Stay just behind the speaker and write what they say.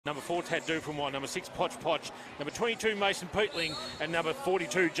Number 4, Tad Dufilmore. Number 6, Poch Poch. Number 22, Mason Peatling. And number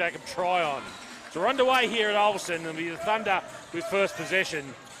 42, Jacob Tryon. So we're underway here at Olsen. It'll be the Thunder with first possession,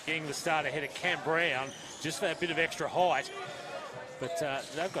 getting the start ahead of Cam Brown, just for that bit of extra height. But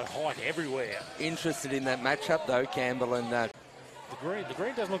they've got height everywhere. Interested in that matchup, though, Campbell and The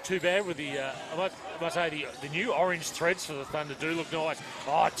green doesn't look too bad with the, I must say, the new orange threads for the Thunder do look nice.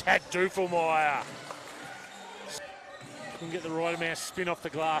 Oh, Tad Dufilmore. Couldn't get the right amount of spin off the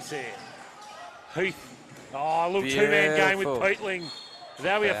glass there. Heath. Oh, look, two-man game with Peatling.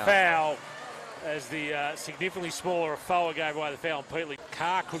 That'll be a foul as the significantly smaller Afoa gave away the foul on Peatling.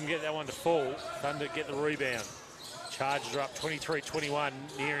 Carr couldn't get that one to fall. Thunder get the rebound. Chargers are up 23-21,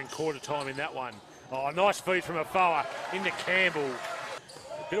 nearing quarter time in that one. Oh, nice feed from Afoa into Campbell.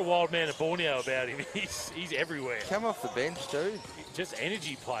 A bit of wild man of Borneo about him. He's everywhere. Come off the bench too. Just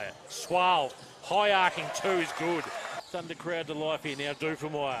energy player. Suave. High arcing two is good. Thunder crowd to life here now.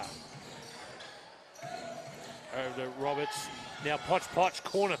 Dufilmore. Over to Roberts. Now Poch Poch,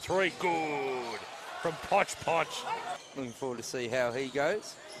 corner three. Good from Poch Poch. Looking forward to see how he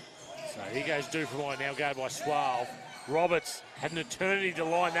goes. So here goes Dufilmore, now guarded by Suave. Roberts had an eternity to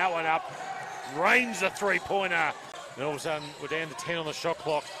line that one up. Range the three-pointer. And all of a sudden, we're down to 10 on the shot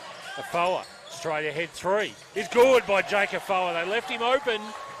clock. Afoa, straight ahead three. Is good by Jake Afoa. They left him open.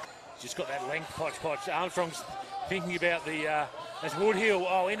 Just got that length, Poch Poch. Armstrong's thinking about the, as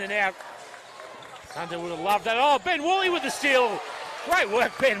Woodhill, in and out. Thunder would have loved that. Oh, Ben Woolley with the steal. Great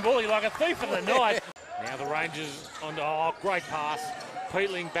work, Ben Woolley, like a thief in the night. Now the Rangers on the, great pass.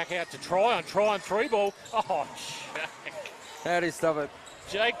 Peatling back out to Tryon. Tryon three ball. Oh, Jake. How do you stop it?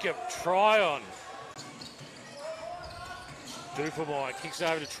 Jacob Tryon. Dufilmore kicks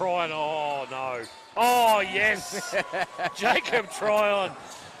over to Tryon. Oh, no. Oh, yes. Jacob Tryon.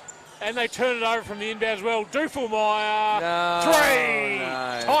 And they turn it over from the inbound as well. Dufilmore. No, three.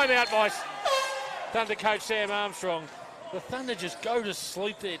 No. Timeout by Thunder coach Sam Armstrong. The Thunder just go to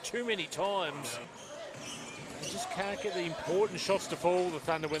sleep there too many times. They just can't get the important shots to fall, the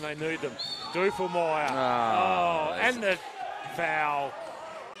Thunder, when they need them. Dufilmore. And the foul.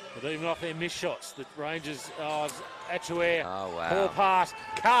 But even off their missed shots, the Rangers, Atuaire, poor pass.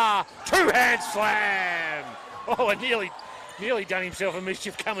 Carr, two-hand slam. Oh, it nearly done himself a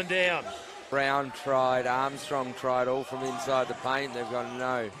mischief coming down. Brown tried, Armstrong tried, all from inside the paint. They've gone,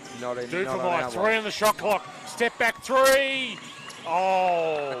 no, not in. Dufilmore, three on the shot clock. Step back three.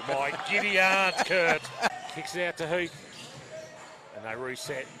 Oh, my giddy aunt, Kurt. Kicks it out to Heath. And they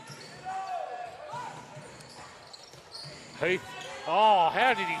reset. Heath. Oh,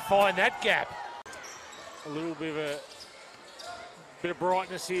 how did he find that gap? A little bit of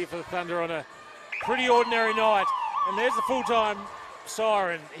brightness here for the Thunder on a pretty ordinary night. And there's the full-time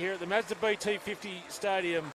siren here at the Mazda BT50 Stadium.